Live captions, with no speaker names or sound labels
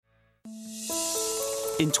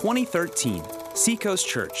In 2013, Seacoast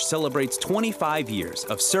Church celebrates 25 years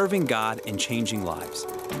of serving God and changing lives.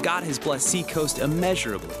 God has blessed Seacoast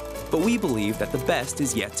immeasurably, but we believe that the best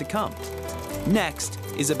is yet to come. Next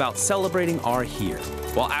is about celebrating our here,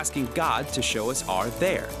 while asking God to show us our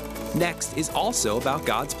there. Next is also about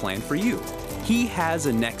God's plan for you. He has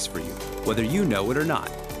a next for you, whether you know it or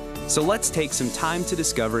not. So let's take some time to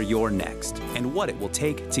discover your next and what it will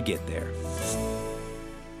take to get there.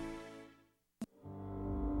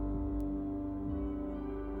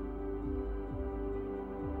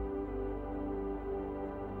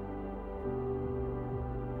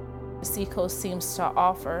 Seacoast seems to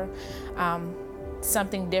offer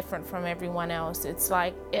something different from everyone else. It's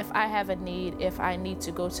like if I have a need, if I need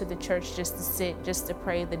to go to the church just to sit, just to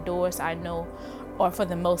pray, the doors I know are for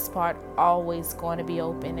the most part always going to be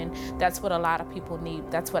open. And that's what a lot of people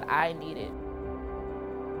need. That's what I needed.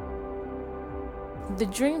 The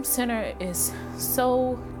Dream Center is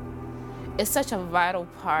such a vital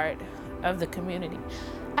part of the community.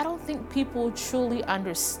 I don't think people truly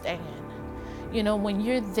understand. You know, when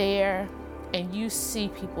you're there and you see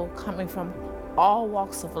people coming from all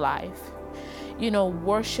walks of life, you know,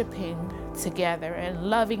 worshiping together and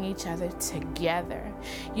loving each other together.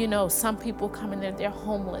 You know, some people come in there, they're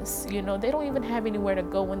homeless. You know, they don't even have anywhere to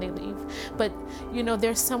go when they leave. But, you know,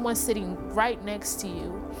 there's someone sitting right next to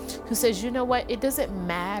you who says, you know what, it doesn't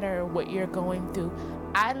matter what you're going through.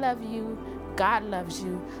 I love you. God loves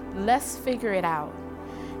you. Let's figure it out.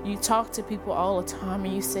 You talk to people all the time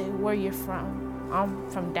and you say, where you from? I'm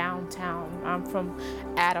from downtown. I'm from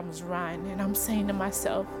Adams Run. And I'm saying to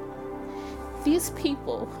myself, these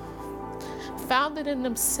people found it in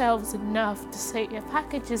themselves enough to say, if I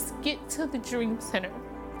could just get to the Dream Center,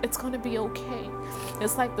 it's going to be okay.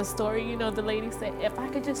 It's like the story, you know, the lady said, if I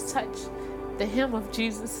could just touch the hem of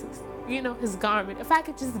Jesus, you know, his garment, if I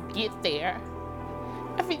could just get there,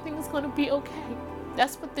 everything is going to be okay.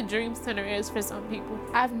 That's what the Dream Center is for some people.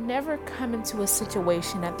 I've never come into a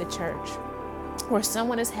situation at the church where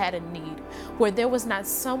someone has had a need, where there was not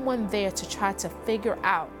someone there to try to figure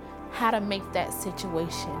out how to make that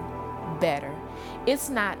situation better. It's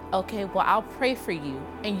not, okay, well, I'll pray for you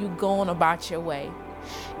and you go on about your way.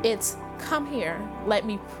 It's, come here, let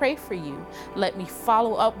me pray for you, let me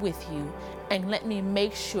follow up with you, and let me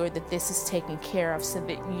make sure that this is taken care of so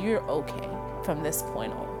that you're okay from this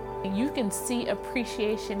point on. You can see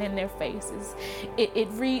appreciation in their faces. It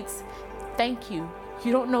reads, thank you.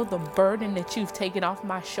 You don't know the burden that you've taken off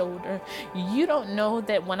my shoulder. You don't know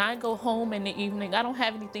that when I go home in the evening, I don't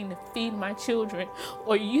have anything to feed my children.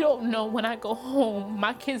 Or you don't know when I go home,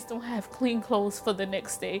 my kids don't have clean clothes for the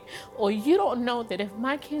next day. Or you don't know that if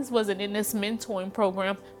my kids wasn't in this mentoring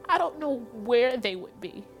program, I don't know where they would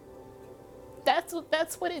be. That's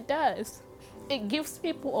what it does. It gives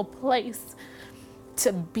people a place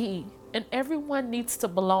to be, and everyone needs to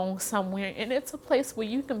belong somewhere, and it's a place where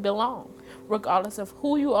you can belong regardless of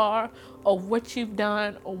who you are or what you've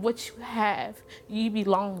done or what you have. You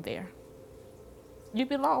belong there. You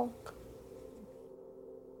belong.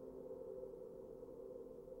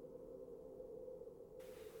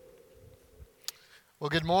 Well,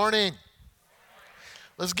 good morning.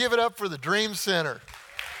 Let's give it up for the Dream Center.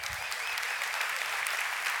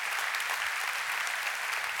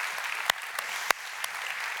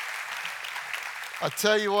 I'll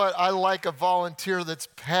tell you what, I like a volunteer that's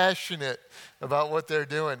passionate about what they're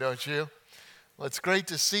doing, don't you? Well, it's great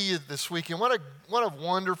to see you this weekend. What a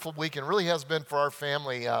wonderful weekend. It really has been for our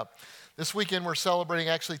family. This weekend we're celebrating,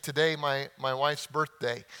 actually today, my wife's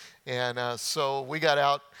birthday. And so we got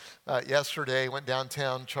out yesterday, went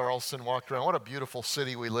downtown Charleston, walked around. What a beautiful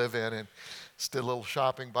city we live in. And just did a little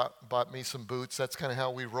shopping, bought me some boots. That's kind of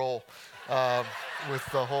how we roll with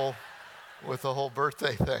the whole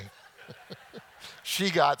birthday thing. She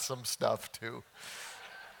got some stuff too.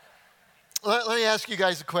 Let me ask you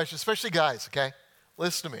guys a question, especially guys, okay?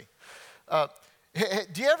 Listen to me.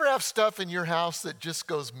 Do you ever have stuff in your house that just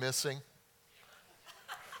goes missing?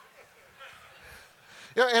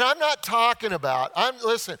 You know, and I'm not talking about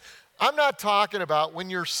when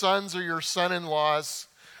your sons or your son-in-laws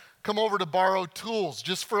come over to borrow tools.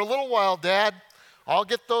 Just for a little while, Dad, I'll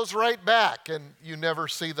get those right back, and you never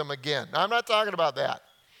see them again. Now, I'm not talking about that.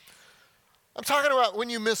 I'm talking about when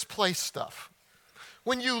you misplace stuff,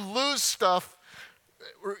 when you lose stuff,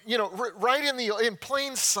 you know, right in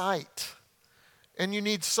plain sight, and you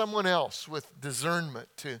need someone else with discernment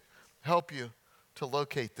to help you to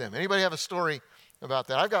locate them. Anybody have a story about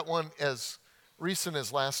that? I've got one as recent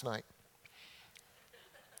as last night.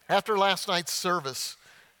 After last night's service,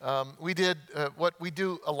 we did what we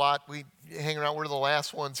do a lot. We hang around. We're the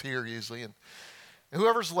last ones here usually, and And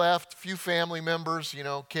whoever's left, a few family members,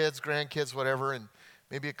 kids, grandkids, whatever, and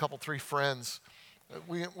maybe a couple, 3 friends,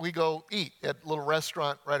 we go eat at a little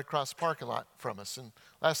restaurant right across the parking lot from us. And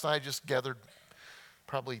last night I just gathered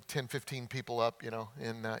probably 10, 15 people up,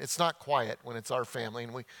 and it's not quiet when it's our family,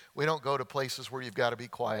 and we don't go to places where you've got to be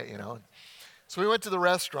quiet, So we went to the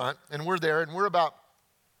restaurant, and we're there, and we're about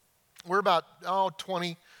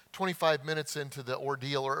 20, 25 minutes into the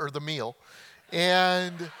ordeal or the meal,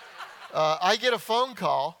 and I get a phone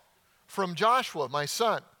call from Joshua, my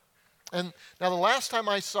son. And now the last time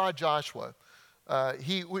I saw Joshua,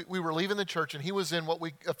 we were leaving the church, and he was in what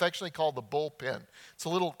we affectionately call the bullpen. It's a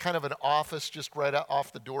little kind of an office just right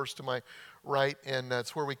off the doors to my right, and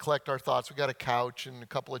that's where we collect our thoughts. We got a couch and a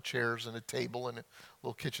couple of chairs and a table and a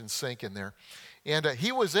little kitchen sink in there. And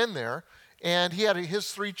he was in there, and he had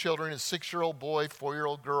his 3 children, his 6-year-old boy,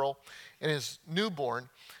 4-year-old girl, and his newborn.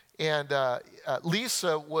 And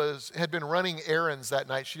Lisa had been running errands that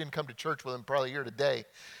night. She didn't come to church with him, probably here today.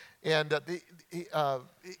 And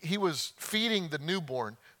he was feeding the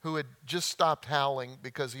newborn who had just stopped howling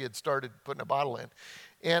because he had started putting a bottle in.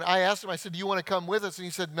 And I asked him, I said, do you want to come with us? And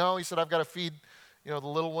he said, no. He said, I've got to feed the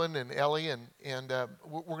little one and Ellie, and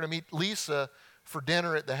we're going to meet Lisa for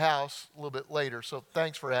dinner at the house a little bit later. So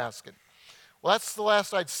thanks for asking. Well, that's the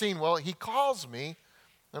last I'd seen. Well, he calls me.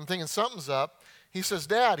 I'm thinking something's up. He says,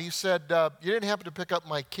 Dad, he said, you didn't happen to pick up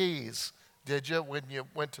my keys, did you, when you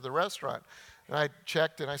went to the restaurant? And I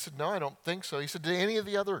checked, and I said, no, I don't think so. He said, did any of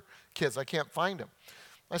the other kids? I can't find them.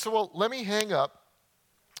 I said, well, let me hang up.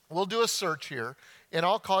 We'll do a search here, and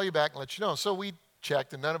I'll call you back and let you know. So we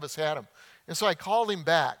checked, and none of us had them. And so I called him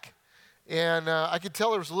back, and I could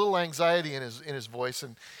tell there was a little anxiety in his voice.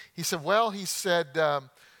 And he said,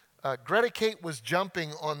 Greta Kate was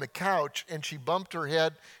jumping on the couch, and she bumped her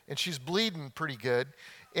head, and she's bleeding pretty good,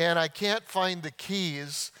 and I can't find the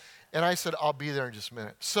keys. And I said, I'll be there in just a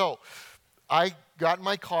minute. So I got in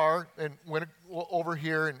my car and went over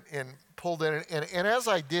here and pulled in. And as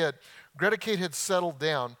I did, Greta Kate had settled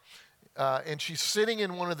down, and she's sitting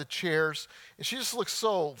in one of the chairs, and she just looks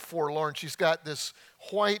so forlorn. She's got this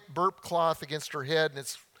white burp cloth against her head, and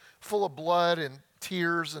it's full of blood and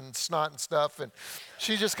tears and snot and stuff, and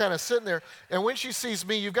she's just kind of sitting there. And when she sees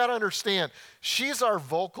me, you've got to understand, she's our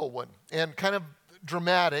vocal one and kind of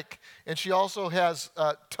dramatic, and she also has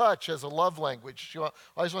touch as a love language. She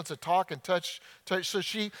always wants to talk and touch. So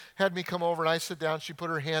she had me come over, and I sit down. She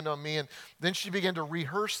put her hand on me, and then she began to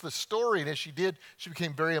rehearse the story, and as she did, she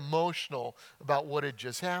became very emotional about what had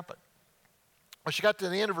just happened. Well, she got to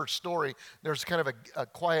the end of her story. There's kind of a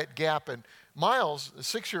quiet gap, and Miles, the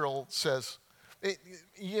 6-year-old, says,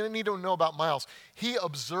 you need to know about Miles. He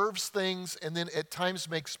observes things and then at times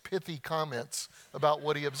makes pithy comments about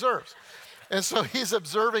what he observes. And so he's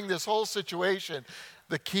observing this whole situation,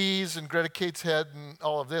 the keys and Greta Kate's head and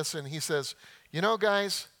all of this, and he says,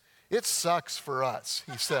 guys, it sucks for us,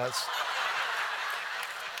 he says.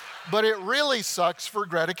 But it really sucks for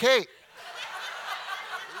Greta Kate.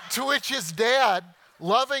 To which his dad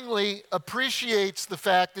lovingly appreciates the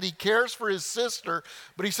fact that he cares for his sister,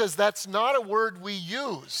 but he says, that's not a word we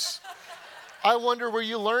use. I wonder where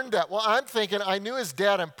you learned that. Well, I'm thinking, I knew his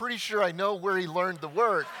dad. I'm pretty sure I know where he learned the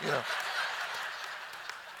word,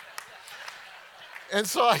 And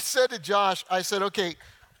so I said to Josh, I said, okay,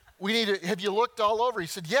 have you looked all over? He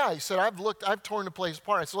said, yeah. He said, I've torn the place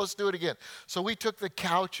apart. I said, let's do it again. So we took the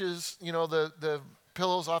couches, the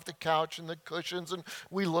pillows off the couch and the cushions, and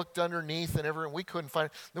we looked underneath and everything. We couldn't find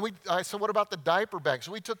it. Then I said, what about the diaper bag?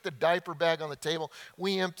 So we took the diaper bag on the table.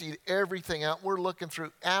 We emptied everything out. We're looking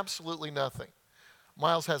through absolutely nothing.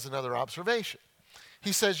 Miles has another observation.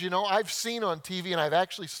 He says, I've seen on TV, and I've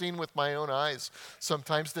actually seen with my own eyes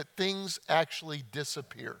sometimes, that things actually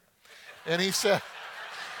disappear. And he said,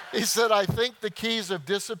 I think the keys have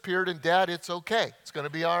disappeared, and Dad, it's okay. It's going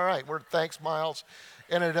to be all right. Thanks, Miles.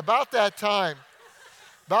 And at about that time,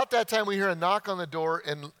 we hear a knock on the door,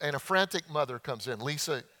 and a frantic mother comes in.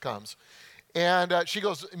 Lisa comes. And she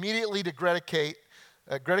goes immediately to Greta Kate.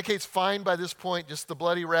 Greta Kate's fine by this point, just the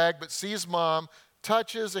bloody rag, but sees Mom,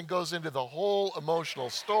 touches and goes into the whole emotional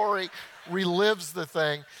story, relives the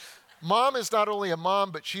thing. Mom is not only a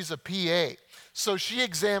mom, but she's a PA. So she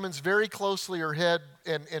examines very closely her head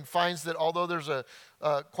and finds that although there's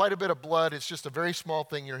quite a bit of blood, it's just a very small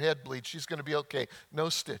thing, your head bleeds, she's going to be okay, no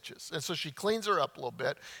stitches. And so she cleans her up a little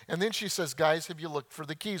bit, and then she says, guys, have you looked for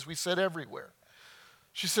the keys? We said everywhere.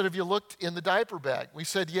 She said, have you looked in the diaper bag? We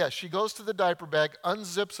said yes. She goes to the diaper bag,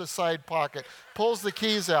 unzips a side pocket, pulls the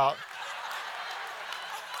keys out,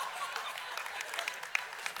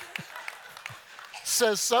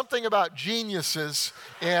 says something about geniuses,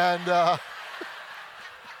 and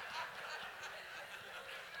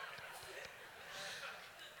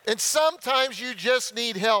And sometimes you just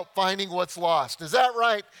need help finding what's lost. Is that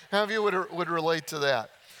right? How many of you would relate to that?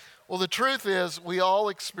 Well, the truth is we all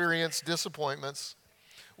experience disappointments.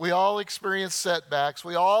 We all experience setbacks.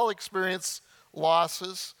 We all experience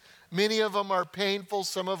losses. Many of them are painful.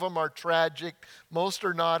 Some of them are tragic. Most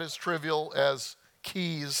are not as trivial as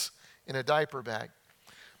keys in a diaper bag.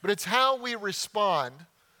 But it's how we respond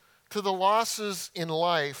to the losses in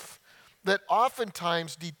life that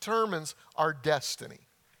oftentimes determines our destiny.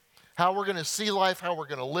 How we're going to see life, how we're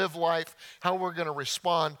going to live life, how we're going to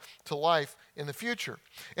respond to life in the future.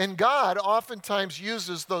 And God oftentimes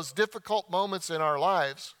uses those difficult moments in our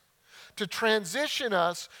lives to transition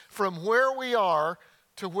us from where we are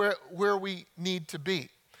to where we need to be,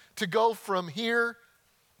 to go from here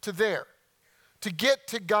to there, to get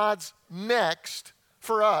to God's next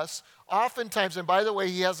for us. Oftentimes, and by the way,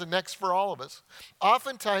 He has a next for all of us,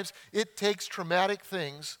 oftentimes it takes traumatic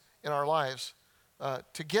things in our lives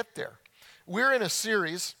to get there. We're in a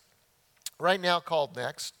series right now called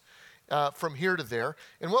Next, From Here to There.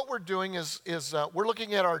 And what we're doing is we're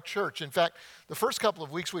looking at our church. In fact, the first couple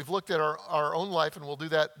of weeks we've looked at our own life, and we'll do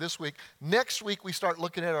that this week. Next week we start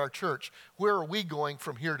looking at our church. Where are we going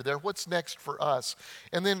from here to there? What's next for us?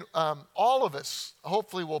 And then all of us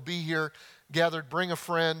hopefully will be here gathered. Bring a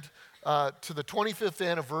friend to the 25th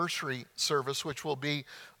anniversary service, which will be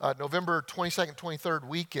November 22nd, 23rd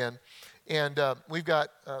weekend. And we've got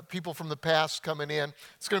people from the past coming in.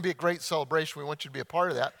 It's going to be a great celebration. We want you to be a part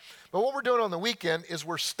of that. But what we're doing on the weekend is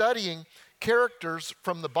we're studying characters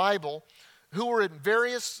from the Bible who were in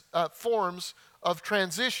various forms of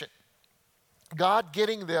transition. God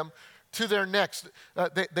getting them to their next.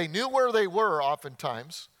 They knew where they were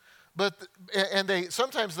oftentimes, and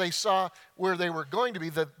sometimes they saw where they were going to be,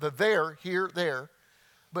 the there, here, there.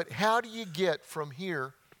 But how do you get from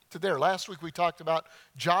here to there? Last week we talked about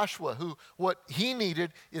Joshua, who what he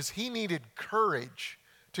needed is he needed courage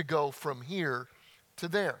to go from here to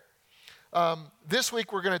there. This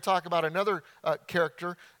week we're going to talk about another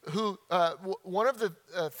character who, one of the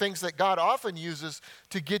things that God often uses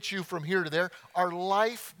to get you from here to there are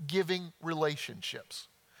life-giving relationships.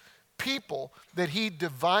 People that He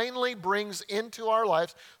divinely brings into our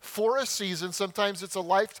lives for a season. Sometimes it's a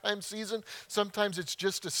lifetime season. Sometimes it's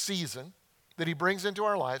just a season that He brings into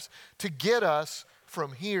our lives to get us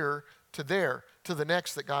from here to there, to the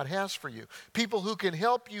next that God has for you. People who can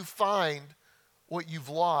help you find what you've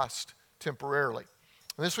lost temporarily.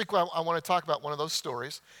 And this week I want to talk about one of those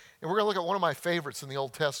stories. And we're going to look at one of my favorites in the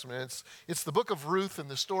Old Testament. It's the book of Ruth and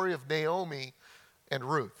the story of Naomi and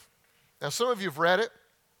Ruth. Now, some of you have read it.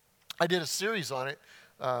 I did a series on it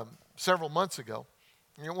several months ago.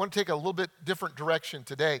 And I want to take a little bit different direction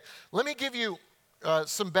today. Let me give you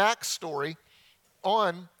some backstory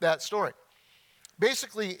on that story.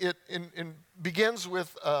 Basically, it begins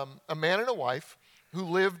with a man and a wife who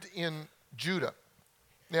lived in Judah.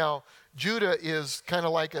 Now, Judah is kind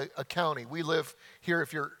of like a county. We live here,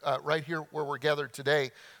 if you're right here where we're gathered today,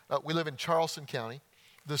 we live in Charleston County.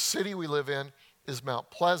 The city we live in is Mount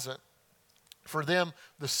Pleasant. For them,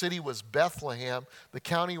 the city was Bethlehem. The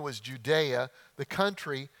county was Judea. The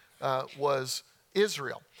country was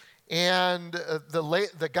Israel. And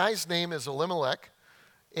the guy's name is Elimelech,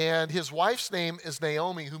 and his wife's name is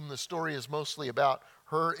Naomi, whom the story is mostly about,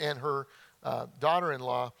 her and her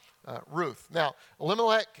daughter-in-law, Ruth. Now,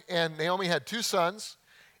 Elimelech and Naomi had 2 sons,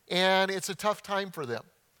 and it's a tough time for them.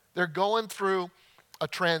 They're going through a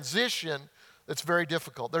transition that's very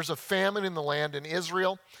difficult. There's a famine in the land in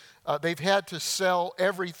Israel. They've had to sell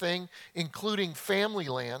everything, including family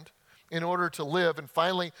land, in order to live. And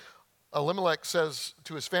finally, Elimelech says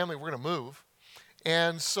to his family, we're going to move.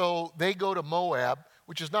 And so they go to Moab,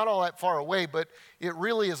 which is not all that far away, but it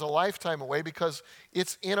really is a lifetime away because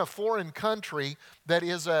it's in a foreign country that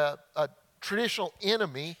is a traditional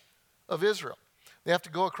enemy of Israel. They have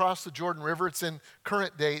to go across the Jordan River. It's in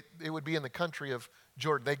current day, it would be in the country of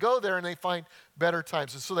Jordan. They go there and they find better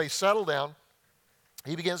times. And so they settle down.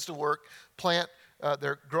 He begins to work, plant,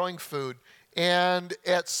 they're growing food. And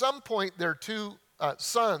at some point, their 2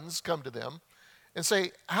 sons come to them and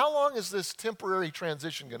say, how long is this temporary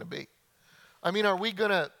transition going to be? I mean, are we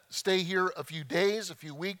going to stay here a few days, a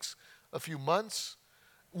few weeks, a few months?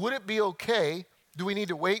 Would it be okay? Do we need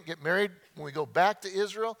to wait and get married when we go back to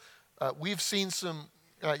Israel? We've seen some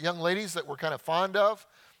young ladies that we're kind of fond of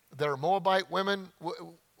that are Moabite women.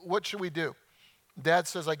 What should we do? Dad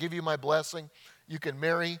says, I give you my blessing. You can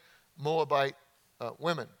marry Moabite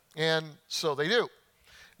women. And so they do.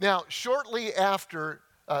 Now, shortly after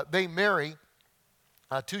they marry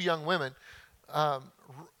 2 young women,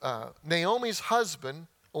 Naomi's husband,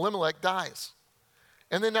 Elimelech, dies.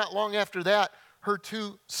 And then not long after that, her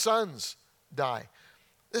 2 sons die.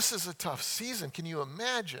 This is a tough season. Can you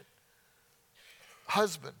imagine?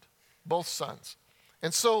 Husband, both sons.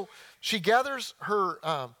 And so she gathers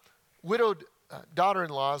her widowed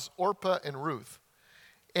daughter-in-laws, Orpah and Ruth,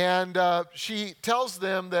 and she tells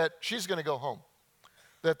them that she's going to go home,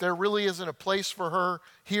 that there really isn't a place for her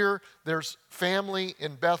here. There's family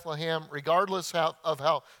in Bethlehem, regardless of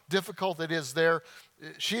how difficult it is there.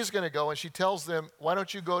 She's going to go, and she tells them, why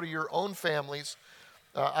don't you go to your own families?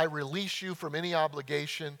 I release you from any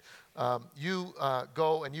obligation. You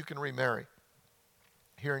go and you can remarry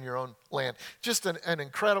here in your own land. Just an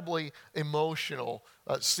incredibly emotional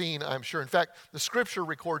scene, I'm sure. In fact, the scripture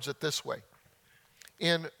records it this way.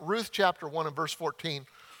 In Ruth chapter 1 and verse 14,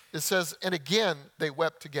 it says, and again they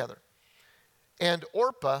wept together. And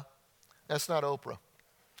Orpah, that's not Oprah,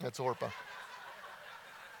 that's Orpah.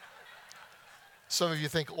 Some of you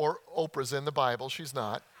think Oprah's in the Bible. She's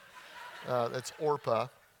not. That's Orpah.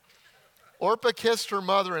 Orpah kissed her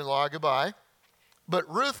mother-in-law goodbye, but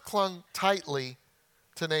Ruth clung tightly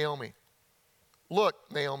to Naomi. Look,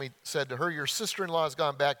 Naomi said to her, your sister-in-law has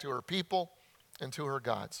gone back to her people and to her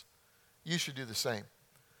gods. You should do the same.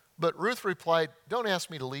 But Ruth replied, don't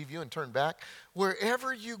ask me to leave you and turn back.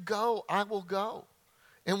 Wherever you go, I will go.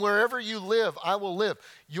 And wherever you live, I will live.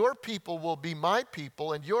 Your people will be my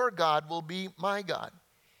people, and your God will be my God.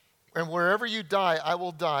 And wherever you die, I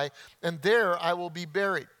will die, and there I will be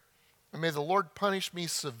buried. And may the Lord punish me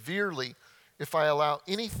severely if I allow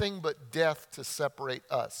anything but death to separate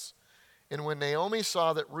us. And when Naomi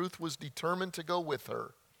saw that Ruth was determined to go with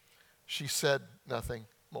her, she said nothing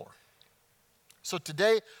more. So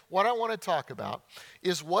today, what I want to talk about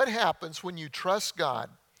is what happens when you trust God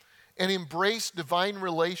and embrace divine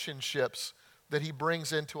relationships that he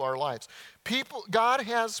brings into our lives. God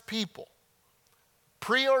has people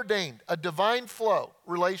preordained, a divine flow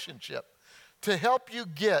relationship to help you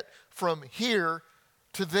get from here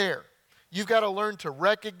to there. You've got to learn to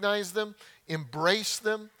recognize them, embrace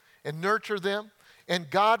them, and nurture them, and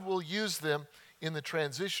God will use them in the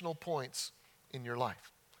transitional points in your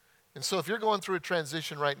life. And so if you're going through a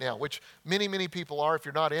transition right now, which many, many people are, if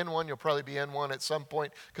you're not in one, you'll probably be in one at some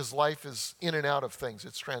point because life is in and out of things.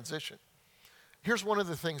 It's transition. Here's one of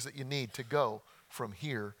the things that you need to go from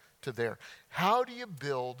here to there. How do you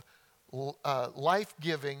build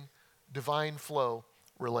life-giving, divine flow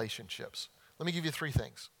relationships? Let me give you 3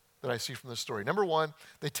 things that I see from this story. Number 1,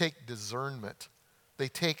 they take discernment. They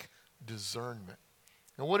take discernment.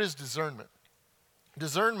 And what is discernment?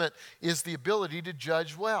 Discernment is the ability to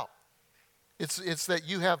judge well. It's that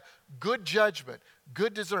you have good judgment,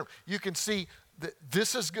 good discernment. You can see that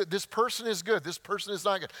this is good, this person is good, this person is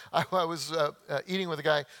not good. I was eating with a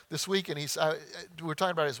guy this week, and we were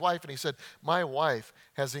talking about his wife, and he said, my wife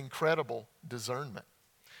has incredible discernment.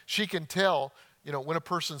 She can tell, when a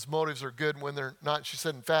person's motives are good and when they're not. She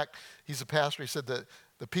said, in fact, he's a pastor, he said that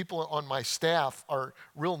the people on my staff are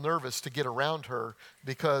real nervous to get around her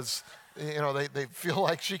because they feel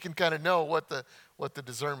like she can kind of know what the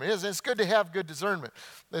discernment is. And it's good to have good discernment.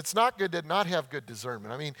 It's not good to not have good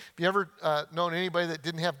discernment. I mean, have you ever known anybody that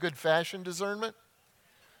didn't have good fashion discernment?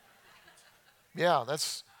 Yeah,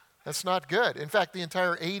 that's not good. In fact, the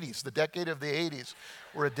entire 80s, the decade of the 80s,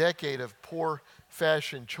 were a decade of poor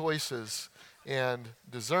fashion choices and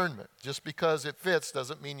discernment. Just because it fits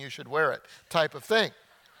doesn't mean you should wear it, type of thing.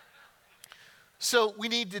 So we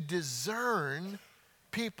need to discern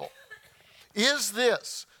people. Is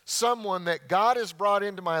this someone that God has brought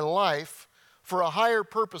into my life for a higher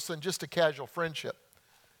purpose than just a casual friendship?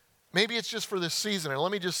 Maybe it's just for this season. And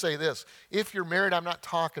let me just say this. If you're married, I'm not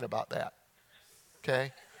talking about that.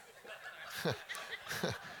 Okay?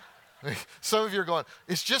 Some of you are going,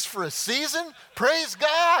 it's just for a season? Praise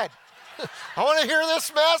God. I want to hear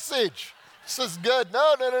this message. This is good.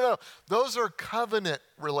 No. Those are covenant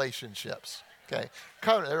relationships. Okay?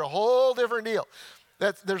 Covenant. They're a whole different deal.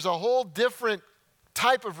 There's a whole different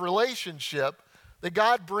type of relationship that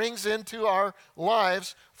God brings into our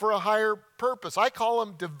lives for a higher purpose. I call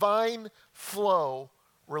them divine flow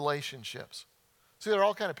relationships. See, there are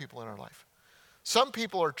all kinds of people in our life. Some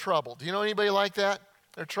people are troubled. Do you know anybody like that?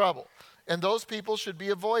 They're troubled. And those people should be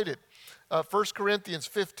avoided. 1 Corinthians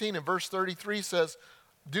 15 and verse 33 says,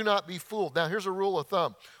 do not be fooled. Now, here's a rule of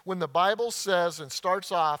thumb. When the Bible says and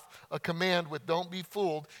starts off a command with don't be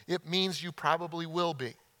fooled, it means you probably will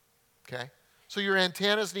be. Okay? So your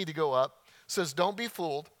antennas need to go up. It says don't be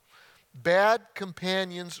fooled. Bad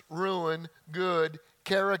companions ruin good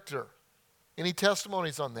character. Any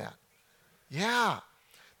testimonies on that? Yeah.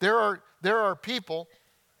 There are people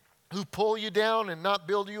who pull you down and not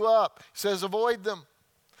build you up. It says avoid them.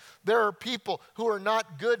 There are people who are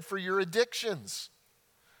not good for your addictions.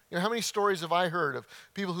 You know, how many stories have I heard of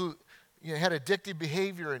people who had addictive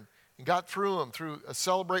behavior and got through them through a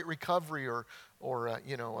Celebrate Recovery or a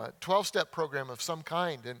 12-step program of some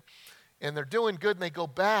kind, and they're doing good, and they go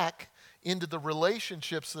back into the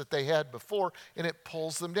relationships that they had before, and it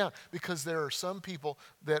pulls them down because there are some people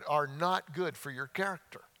that are not good for your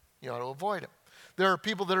character. You ought to avoid them. There are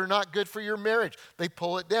people that are not good for your marriage. They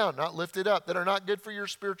pull it down, not lift it up, that are not good for your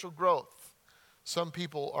spiritual growth. Some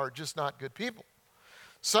people are just not good people.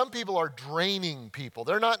 Some people are draining people.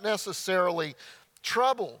 They're not necessarily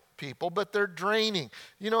trouble people, but they're draining.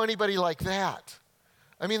 You know anybody like that?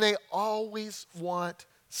 I mean, they always want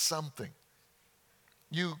something.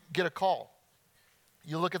 You get a call.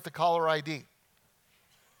 You look at the caller ID.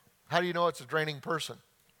 How do you know it's a draining person?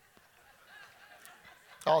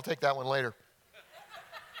 I'll take that one later.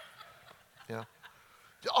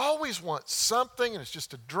 You always want something, and it's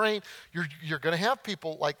just a drain. You're going to have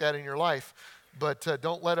people like that in your life, but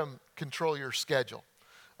don't let them control your schedule.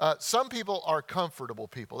 Some people are comfortable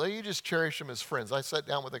people. You just cherish them as friends. I sat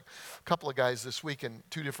down with a couple of guys this week in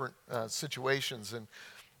two different situations, and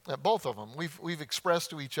both of them, we've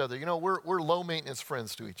expressed to each other, we're low-maintenance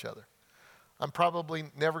friends to each other. I'm probably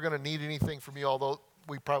never going to need anything from you, although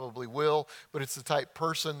we probably will, but it's the type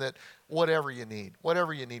person that whatever you need,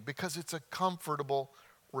 because it's a comfortable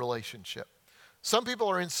relationship. Some people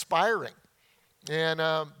are inspiring, and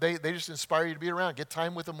they just inspire you to be around. Get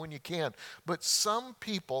time with them when you can. But some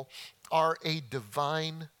people are a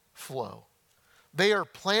divine flow. They are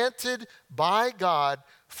planted by God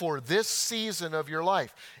for this season of your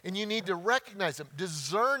life, and you need to recognize them,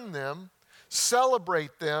 discern them,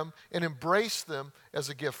 celebrate them, and embrace them as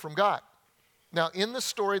a gift from God. Now, in the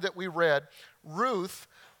story that we read, Ruth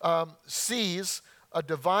sees a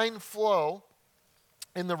divine flow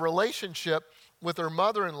in the relationship with her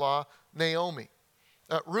mother-in-law, Naomi.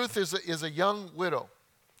 Ruth is a young widow.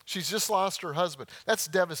 She's just lost her husband. That's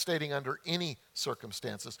devastating under any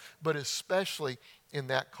circumstances, but especially in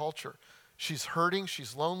that culture. She's hurting,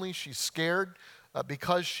 she's lonely, she's scared.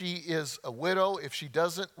 Because she is a widow, if she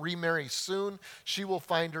doesn't remarry soon, she will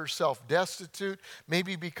find herself destitute,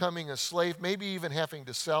 maybe becoming a slave, maybe even having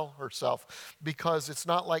to sell herself, because it's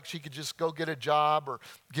not like she could just go get a job or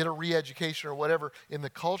get a re-education or whatever. In the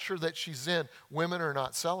culture that she's in, women are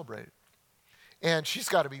not celebrated. And she's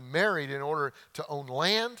got to be married in order to own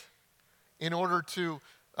land, in order to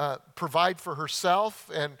provide for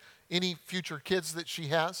herself and any future kids that she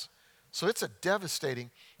has. So it's a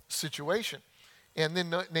devastating situation. And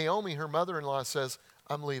then Naomi, her mother-in-law, says,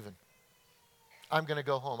 I'm leaving. I'm going to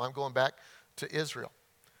go home. I'm going back to Israel.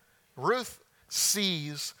 Ruth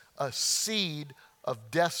sees a seed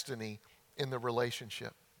of destiny in the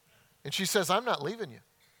relationship. And she says, I'm not leaving you.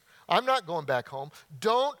 I'm not going back home.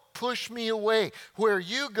 Don't push me away. Where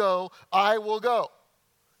you go, I will go.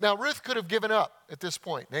 Now, Ruth could have given up at this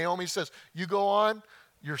point. Naomi says, you go on.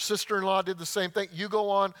 Your sister-in-law did the same thing. You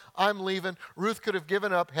go on, I'm leaving. Ruth could have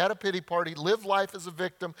given up, had a pity party, lived life as a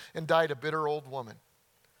victim, and died a bitter old woman.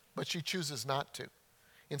 But she chooses not to.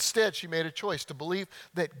 Instead, she made a choice to believe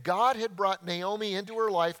that God had brought Naomi into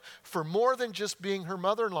her life for more than just being her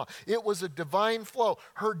mother-in-law. It was a divine flow.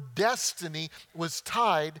 Her destiny was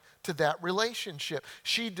tied to that relationship.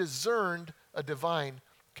 She discerned a divine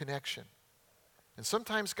connection. And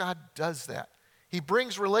sometimes God does that. He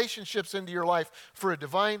brings relationships into your life for a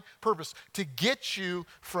divine purpose, to get you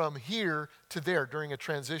from here to there during a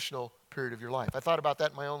transitional period of your life. I thought about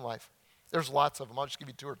that in my own life. There's lots of them. I'll just give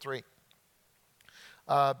you two or three.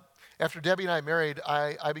 After Debbie and I married,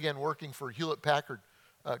 I began working for Hewlett-Packard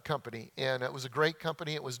company, and it was a great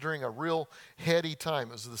company. It was during a real heady time.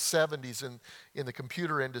 It was the 70s in the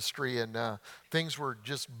computer industry, and things were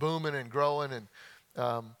just booming and growing, and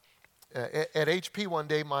at HP one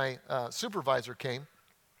day, my supervisor came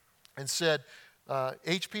and said,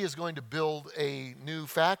 HP is going to build a new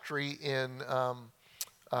factory in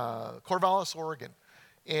Corvallis, Oregon,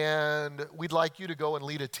 and we'd like you to go and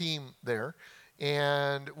lead a team there,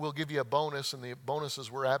 and we'll give you a bonus, and the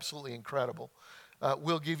bonuses were absolutely incredible.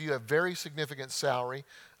 We'll give you a very significant salary.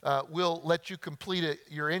 We'll let you complete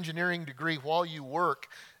your engineering degree while you work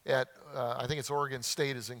at, I think it's Oregon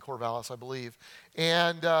State is in Corvallis, I believe,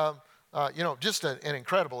 and just an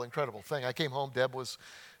incredible, incredible thing. I came home, Deb was,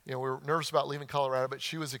 we were nervous about leaving Colorado, but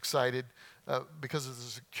she was excited because of the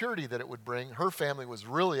security that it would bring. Her family was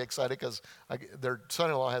really excited because their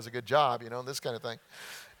son-in-law has a good job, this kind of thing.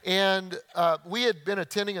 And we had been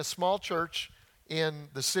attending a small church in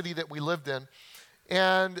the city that we lived in,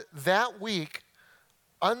 and that week,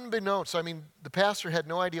 unbeknownst, the pastor had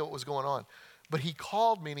no idea what was going on, But he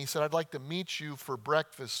called me and he said, I'd like to meet you for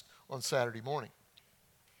breakfast on Saturday morning.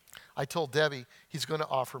 I told Debbie, he's going to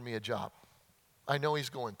offer me a job. I know he's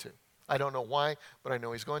going to. I don't know why, but I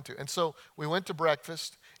know he's going to. And so we went to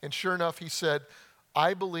breakfast, and sure enough, he said,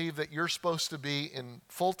 I believe that you're supposed to be in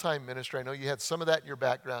full-time ministry. I know you had some of that in your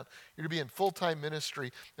background. You're to be in full-time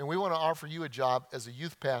ministry, and we want to offer you a job as a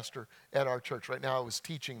youth pastor at our church. Right now I was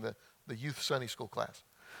teaching the youth Sunday school class.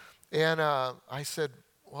 And I said,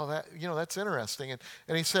 well, that's interesting.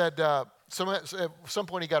 And he said, at some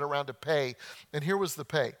point he got around to pay, and here was the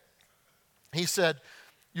pay. He said,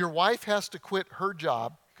 your wife has to quit her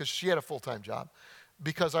job, because she had a full-time job,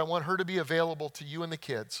 because I want her to be available to you and the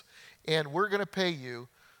kids, and we're going to pay you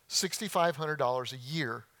 $6,500 a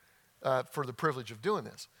year for the privilege of doing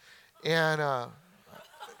this. And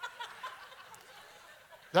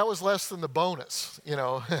that was less than the bonus,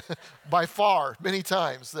 by far, many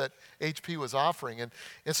times, that HP was offering. And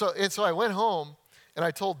so I went home, and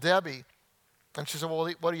I told Debbie, and she said,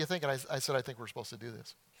 well, what do you think? And I said, I think we're supposed to do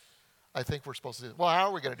this. I think we're supposed to do this. Well, how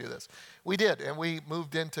are we going to do this? We did, and we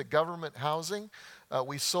moved into government housing.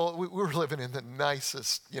 We were living in the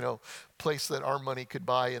nicest, place that our money could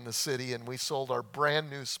buy in the city, and we sold our brand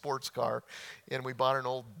new sports car, and we bought an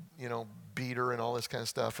old, beater and all this kind of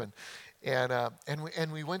stuff,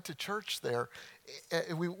 and we went to church there.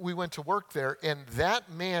 We went to work there, and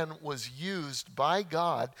that man was used by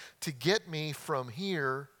God to get me from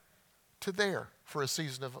here to there for a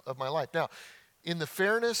season of my life. Now, in the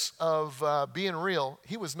fairness of being real,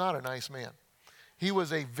 he was not a nice man. He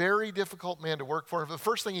was a very difficult man to work for. The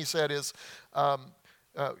first thing he said is,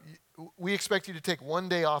 we expect you to take 1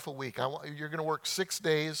 day off a week. You're going to work 6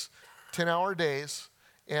 days, 10-hour days,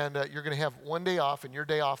 and you're going to have 1 day off, and your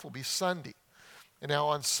day off will be Sunday. And now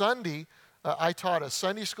on Sunday, I taught a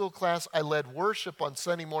Sunday school class. I led worship on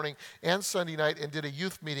Sunday morning and Sunday night, and did a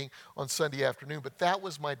youth meeting on Sunday afternoon. But that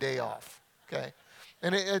was my day off, okay?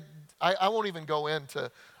 And I won't even go into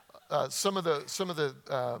some of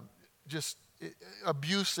the just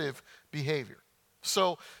abusive behavior.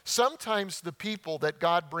 So sometimes the people that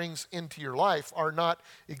God brings into your life are not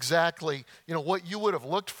exactly, what you would have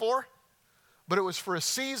looked for, but it was for a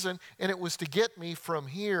season, and it was to get me from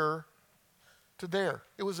here to there.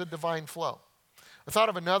 It was a divine flow. I thought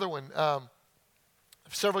of another one.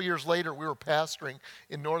 Several years later, we were pastoring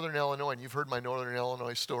in Northern Illinois, and you've heard my Northern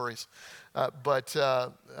Illinois stories. But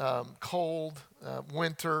cold,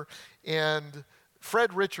 winter, and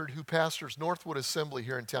Fred Richard, who pastors Northwood Assembly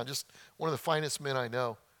here in town, just one of the finest men I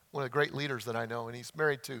know, one of the great leaders that I know, and he's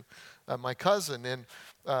married to my cousin. And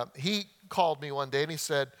he called me one day, and he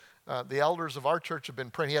said, the elders of our church have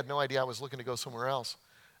been praying. He had no idea I was looking to go somewhere else.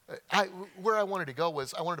 Where I wanted to go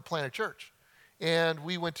was I wanted to plant a church. And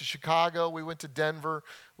we went to Chicago, we went to Denver,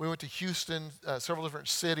 we went to Houston, several different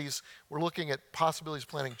cities. We're looking at possibilities of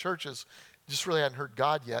planting churches. Just really hadn't heard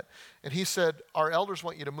God yet. And he said, our elders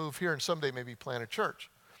want you to move here and someday maybe plant a church.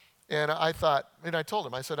 And I told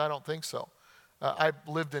him, I said, I don't think so. I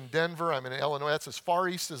lived in Denver, I'm in Illinois, that's as far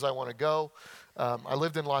east as I want to go. I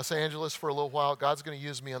lived in Los Angeles for a little while. God's going to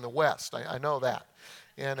use me on the west, I know that.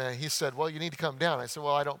 And he said, well, you need to come down. I said,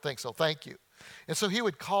 well, I don't think so, thank you. And so he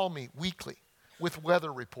would call me weekly with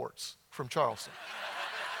weather reports from Charleston.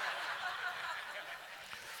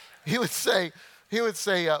 He would say,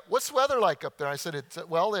 what's the weather like up there? I said,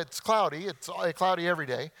 it's cloudy. It's cloudy every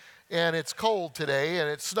day. And it's cold today, and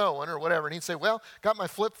it's snowing or whatever. And he'd say, well, got my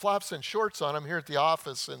flip-flops and shorts on. I'm here at the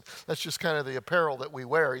office, and that's just kind of the apparel that we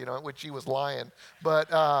wear, which he was lying. But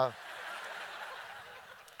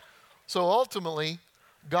so ultimately,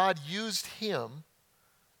 God used him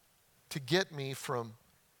to get me from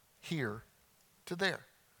here to there.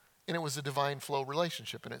 And it was a divine flow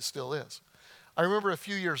relationship, and it still is. I remember a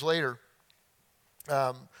few years later,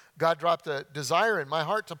 God dropped a desire in my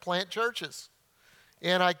heart to plant churches.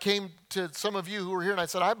 And I came to some of you who were here, and I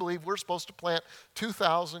said, I believe we're supposed to plant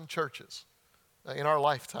 2,000 churches in our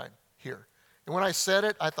lifetime here. And when I said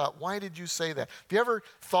it, I thought, why did you say that? Have you ever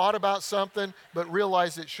thought about something but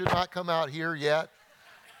realized it should not come out here yet?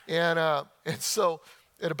 And so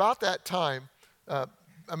at about that time, a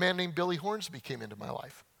man named Billy Hornsby came into my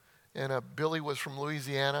life. And Billy was from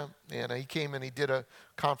Louisiana, and he came and he did a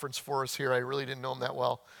conference for us here. I really didn't know him that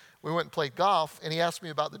well. We went and played golf, and he asked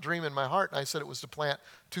me about the dream in my heart, and I said it was to plant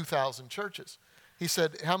 2,000 churches. He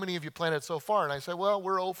said, how many have you planted so far? And I said, well,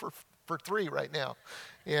 we're 0 for 3 right now.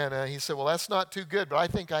 And he said, well, that's not too good, but I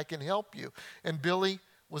think I can help you. And Billy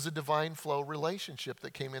was a divine flow relationship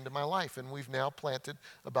that came into my life, and we've now planted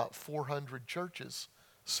about 400 churches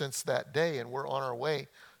since that day, and we're on our way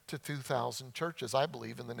to 2,000 churches, I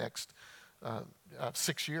believe, in the next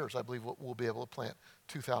 6 years, I believe we'll be able to plant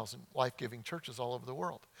 2,000 life-giving churches all over the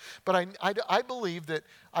world. But I believe that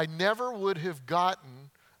I never would have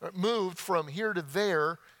moved from here to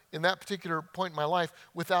there in that particular point in my life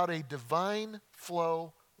without a divine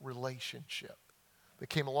flow relationship that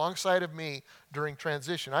came alongside of me during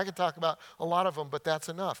transition. I could talk about a lot of them, but that's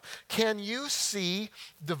enough. Can you see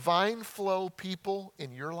divine flow people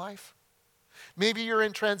in your life? Maybe you're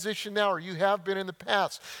in transition now, or you have been in the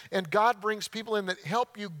past, and God brings people in that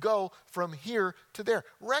help you go from here to there.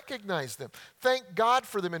 Recognize them. Thank God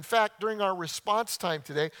for them. In fact, during our response time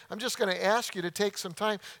today, I'm just going to ask you to take some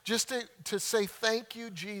time just to say thank you,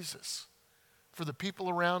 Jesus, for the people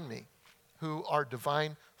around me who are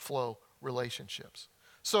divine flow relationships.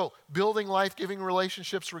 So, building life-giving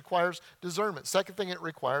relationships requires discernment. Second thing it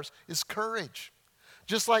requires is courage.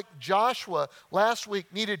 Just like Joshua last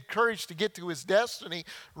week needed courage to get to his destiny,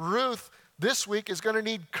 Ruth this week is going to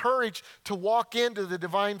need courage to walk into the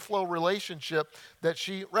divine flow relationship that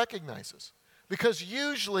she recognizes. Because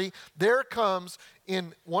usually there comes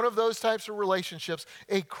in one of those types of relationships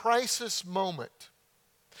a crisis moment,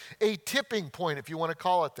 a tipping point, if you want to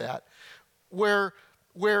call it that, where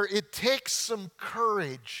it takes some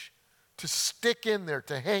courage to stick in there,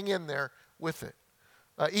 to hang in there with it.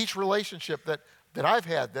 Each relationship that I've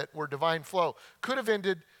had that were divine flow could have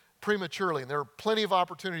ended prematurely. And there are plenty of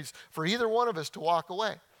opportunities for either one of us to walk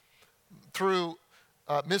away through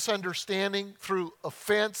misunderstanding, through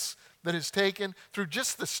offense that is taken, through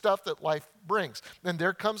just the stuff that life brings. And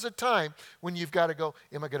there comes a time when you've got to go,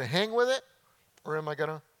 am I going to hang with it or am I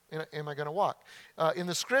going to walk? In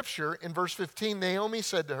the scripture, in verse 15, Naomi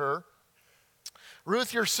said to her,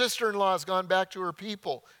 Ruth, your sister-in-law has gone back to her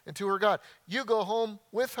people and to her God. You go home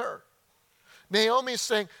with her. Naomi's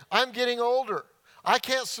saying, I'm getting older. I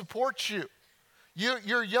can't support you.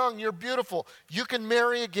 You're young. You're beautiful. You can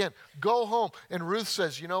marry again. Go home. And Ruth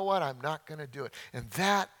says, you know what? I'm not going to do it. And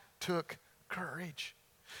that took courage.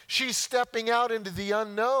 She's stepping out into the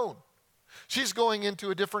unknown. She's going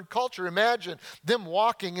into a different culture. Imagine them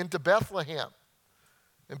walking into Bethlehem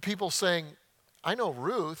and people saying, I know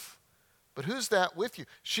Ruth, but who's that with you?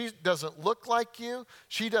 She doesn't look like you.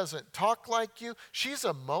 She doesn't talk like you. She's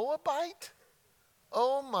a Moabite?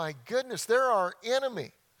 Oh my goodness, they're our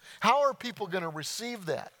enemy. How are people going to receive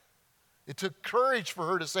that? It took courage for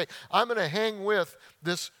her to say, I'm going to hang with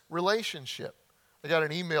this relationship. I got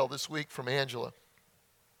an email this week from Angela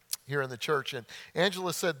here in the church, and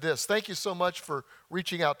Angela said this, thank you so much for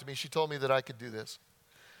reaching out to me. She told me that I could do this.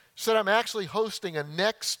 She said, I'm actually hosting a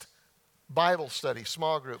next Bible study,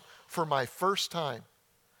 small group, for my first time.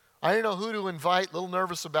 I didn't know who to invite, a little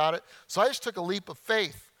nervous about it, so I just took a leap of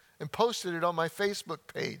faith and posted it on my Facebook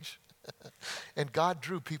page. And God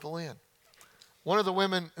drew people in. One of the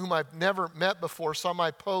women whom I've never met before saw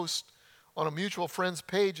my post on a mutual friend's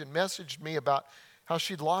page and messaged me about how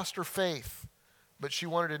she'd lost her faith, but she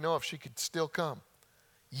wanted to know if she could still come.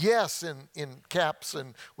 Yes, in caps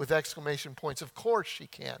and with exclamation points, of course she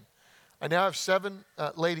can. I now have 7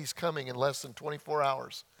 ladies coming in less than 24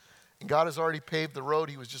 hours. And God has already paved the road.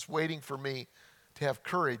 He was just waiting for me to have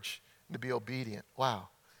courage and to be obedient. Wow.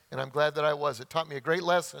 And I'm glad that I was. It taught me a great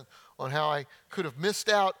lesson on how I could have missed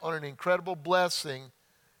out on an incredible blessing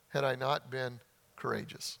had I not been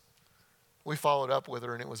courageous. We followed up with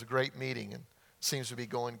her, and it was a great meeting, and seems to be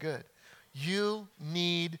going good. You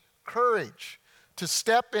need courage to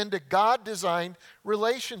step into God-designed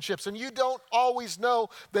relationships. And you don't always know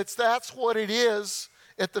that that's what it is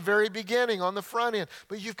at the very beginning, on the front end.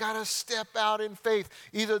 But you've got to step out in faith.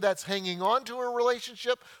 Either that's hanging on to a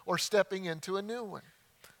relationship or stepping into a new one.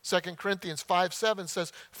 2 Corinthians 5:7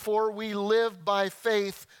 says, for we live by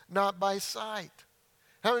faith, not by sight.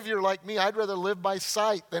 How many of you are like me? I'd rather live by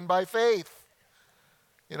sight than by faith.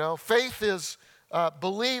 You know, faith is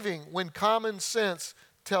believing when common sense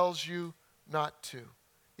tells you not to.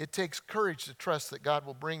 It takes courage to trust that God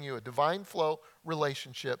will bring you a divine flow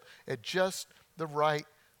relationship at just the right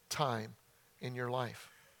time in your life.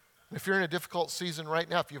 And if you're in a difficult season right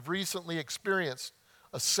now, if you've recently experienced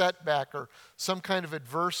a setback or some kind of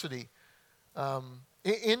adversity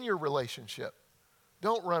in your relationship,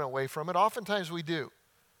 don't run away from it. Oftentimes we do.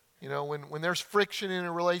 You know, when there's friction in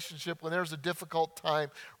a relationship, when there's a difficult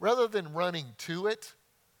time, rather than running to it,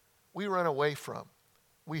 we run away from.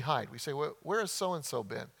 We hide. We say, well, where has so-and-so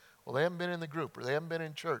been? Well, they haven't been in the group or they haven't been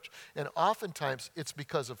in church. And oftentimes it's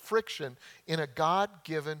because of friction in a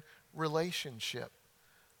God-given relationship.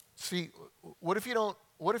 See, what if you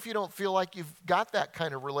don't feel like you've got that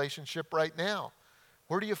kind of relationship right now?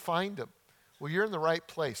 Where do you find them? Well, you're in the right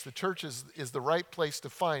place. The church is the right place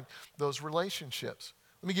to find those relationships.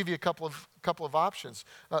 Let me give you a couple of options.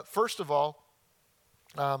 First of all,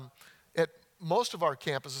 at most of our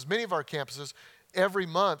campuses, many of our campuses, every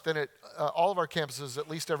month, and at all of our campuses, at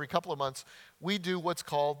least every couple of months, we do what's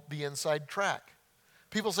called the Inside Track.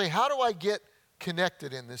 People say, how do I get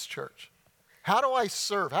connected in this church? How do I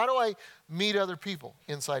serve? How do I meet other people?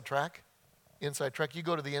 Inside Track. Inside Track. You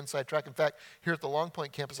go to the Inside Track. In fact, here at the Long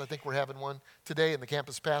Point campus, I think we're having one today, and the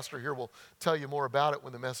campus pastor here will tell you more about it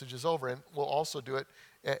when the message is over, and we'll also do it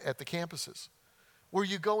at the campuses, where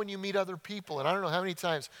you go and you meet other people. And I don't know how many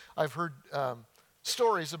times I've heard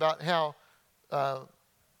stories about how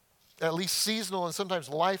at least seasonal and sometimes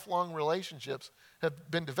lifelong relationships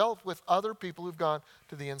have been developed with other people who've gone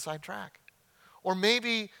to the Inside Track. Or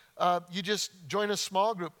maybe you just join a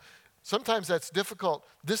small group. Sometimes that's difficult.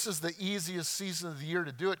 This is the easiest season of the year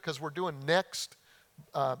to do it because we're doing Next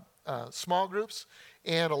small groups.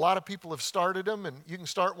 And a lot of people have started them, and you can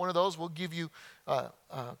start one of those. We'll give you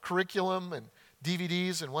curriculum and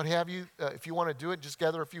DVDs and what have you. If you want to do it, just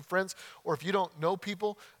gather a few friends. Or if you don't know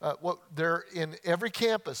people, they're in every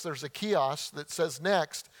campus, there's a kiosk that says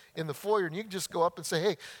Next in the foyer, and you can just go up and say,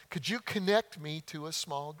 hey, could you connect me to a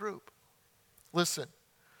small group? Listen,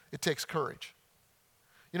 it takes courage.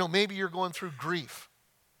 You know, maybe you're going through grief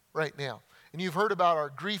right now, and you've heard about our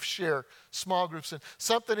Grief Share small groups, and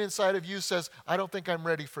something inside of you says, I don't think I'm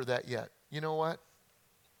ready for that yet. You know what?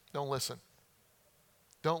 Don't listen.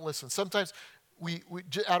 Don't listen. Sometimes we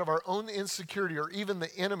out of our own insecurity, or even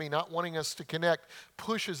the enemy not wanting us to connect,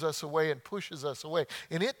 pushes us away and pushes us away.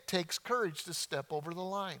 And it takes courage to step over the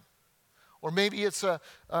line. Or maybe it's a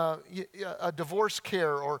divorce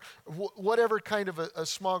care, or whatever kind of a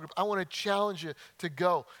small group. I want to challenge you to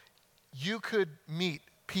go. You could meet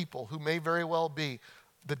people who may very well be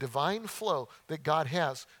the divine flow that God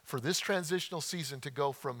has for this transitional season to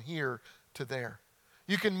go from here to there.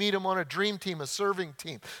 You can meet them on a dream team, a serving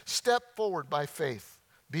team. Step forward by faith.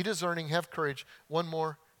 Be discerning, have courage. One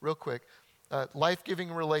more real quick.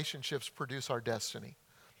 Life-giving relationships produce our destiny.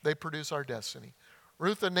 They produce our destiny.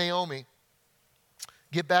 Ruth and Naomi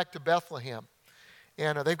get back to Bethlehem,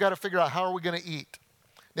 and they've got to figure out, how are we going to eat?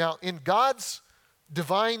 Now, in God's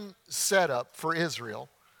divine setup for Israel,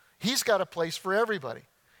 he's got a place for everybody.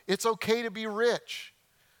 It's okay to be rich.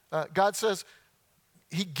 God says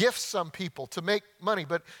he gifts some people to make money,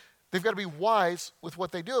 but they've got to be wise with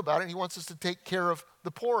what they do about it, and he wants us to take care of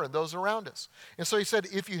the poor and those around us. And so he said,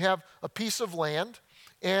 if you have a piece of land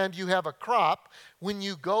and you have a crop, when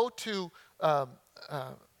you go to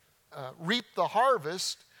reap the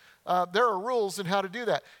harvest, there are rules in how to do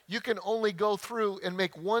that. You can only go through and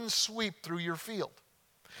make one sweep through your field.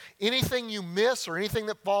 Anything you miss or anything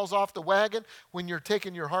that falls off the wagon when you're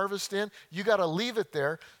taking your harvest in, you got to leave it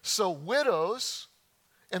there. So widows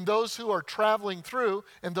and those who are traveling through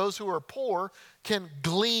and those who are poor can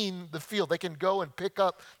glean the field. They can go and pick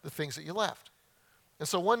up the things that you left. And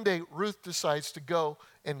so one day Ruth decides to go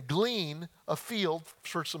and glean a field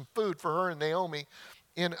for some food for her and Naomi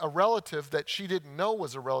in a relative that she didn't know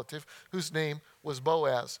was a relative, whose name was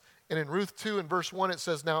Boaz. And in Ruth 2 and verse 1 it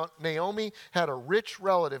says, now Naomi had a rich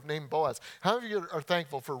relative named Boaz. How many of you are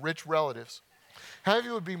thankful for rich relatives? How many of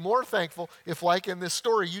you would be more thankful if, like in this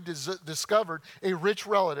story, you discovered a rich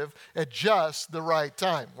relative at just the right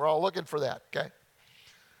time? We're all looking for that, okay?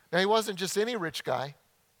 Now, he wasn't just any rich guy.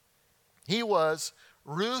 He was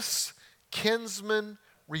Ruth's kinsman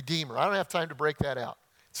redeemer. I don't have time to break that out.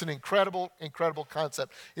 It's an incredible, incredible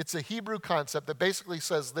concept. It's a Hebrew concept that basically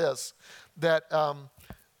says this, that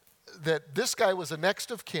this guy was a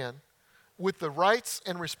next of kin with the rights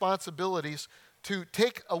and responsibilities to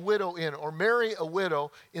take a widow in or marry a widow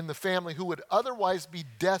in the family who would otherwise be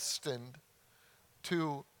destined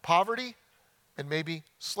to poverty and maybe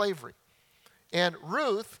slavery. And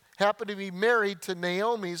Ruth happened to be married to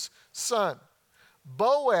Naomi's son.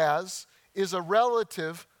 Boaz is a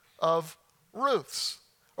relative of Ruth's,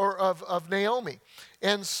 or of Naomi.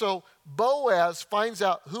 And so Boaz finds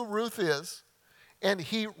out who Ruth is, and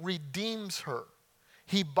he redeems her.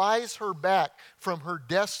 He buys her back from her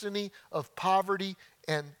destiny of poverty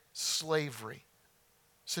and slavery.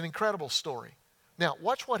 It's an incredible story. Now,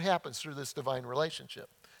 watch what happens through this divine relationship,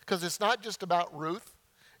 because it's not just about Ruth,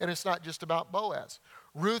 and it's not just about Boaz.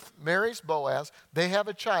 Ruth marries Boaz. They have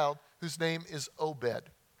a child whose name is Obed.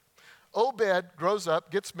 Obed grows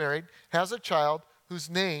up, gets married, has a child whose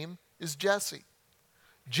name is Jesse.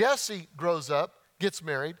 Jesse grows up, gets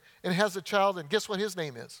married, and has a child, and guess what his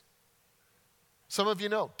name is? Some of you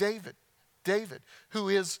know, David. David, who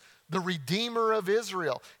is the Redeemer of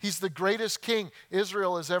Israel. He's the greatest king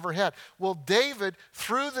Israel has ever had. Well, David,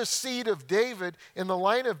 through the seed of David, in the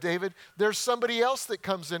line of David, there's somebody else that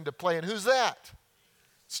comes into play, and who's that?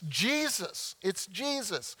 It's Jesus. It's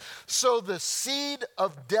Jesus. So the seed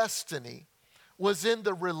of destiny was in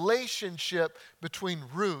the relationship between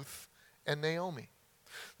Ruth and Naomi.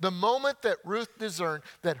 The moment that Ruth discerned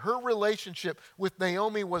that her relationship with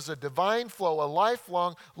Naomi was a divine flow, a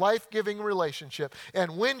lifelong, life-giving relationship,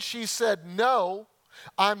 and when she said, no,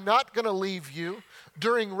 I'm not going to leave you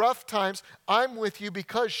during rough times, I'm with you,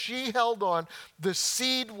 because she held on, the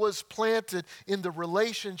seed was planted in the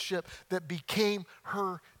relationship that became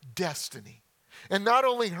her destiny. And not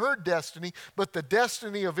only her destiny, but the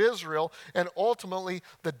destiny of Israel, and ultimately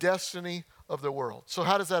the destiny of the world. So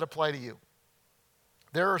how does that apply to you?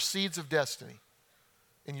 There are seeds of destiny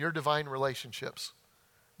in your divine relationships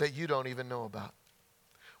that you don't even know about.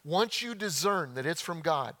 Once you discern that it's from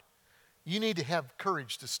God, you need to have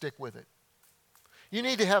courage to stick with it. You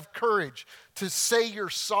need to have courage to say you're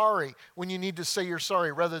sorry when you need to say you're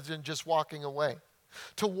sorry, rather than just walking away.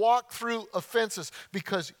 To walk through offenses,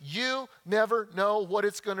 because you never know what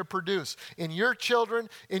it's going to produce in your children,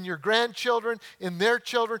 in your grandchildren, in their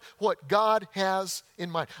children, what God has in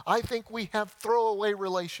mind. I think we have throwaway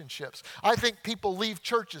relationships. I think people leave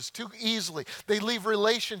churches too easily. They leave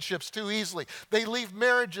relationships too easily. They leave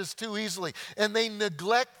marriages too easily. And they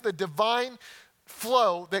neglect the divine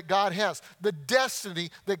flow that God has, the destiny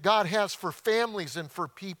that God has for families and for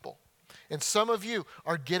people. And some of you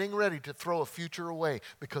are getting ready to throw a future away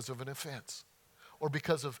because of an offense, or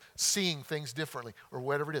because of seeing things differently, or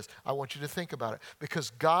whatever it is. I want you to think about it, because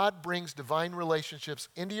God brings divine relationships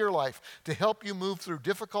into your life to help you move through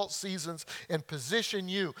difficult seasons and position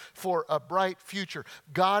you for a bright future.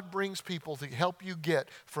 God brings people to help you get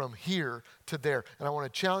from here to there. And I want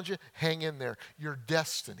to challenge you, hang in there. Your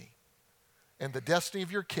destiny and the destiny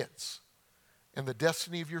of your kids and the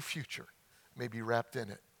destiny of your future may be wrapped in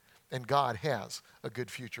it. And God has a good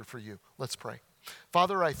future for you. Let's pray.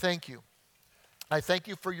 Father, I thank you. I thank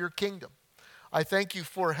you for your kingdom. I thank you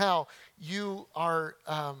for how you are,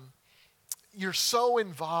 you're so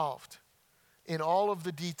involved in all of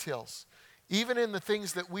the details, even in the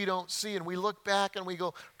things that we don't see. And we look back and we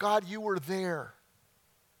go, God, you were there.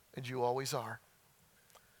 And you always are.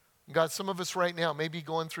 God, some of us right now may be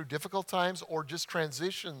going through difficult times or just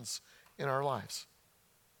transitions in our lives.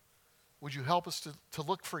 Would you help us to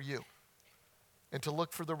look for you and to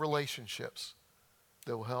look for the relationships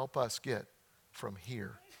that will help us get from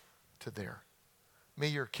here to there? May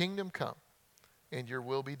your kingdom come and your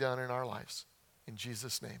will be done in our lives. In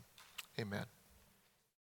Jesus' name, amen.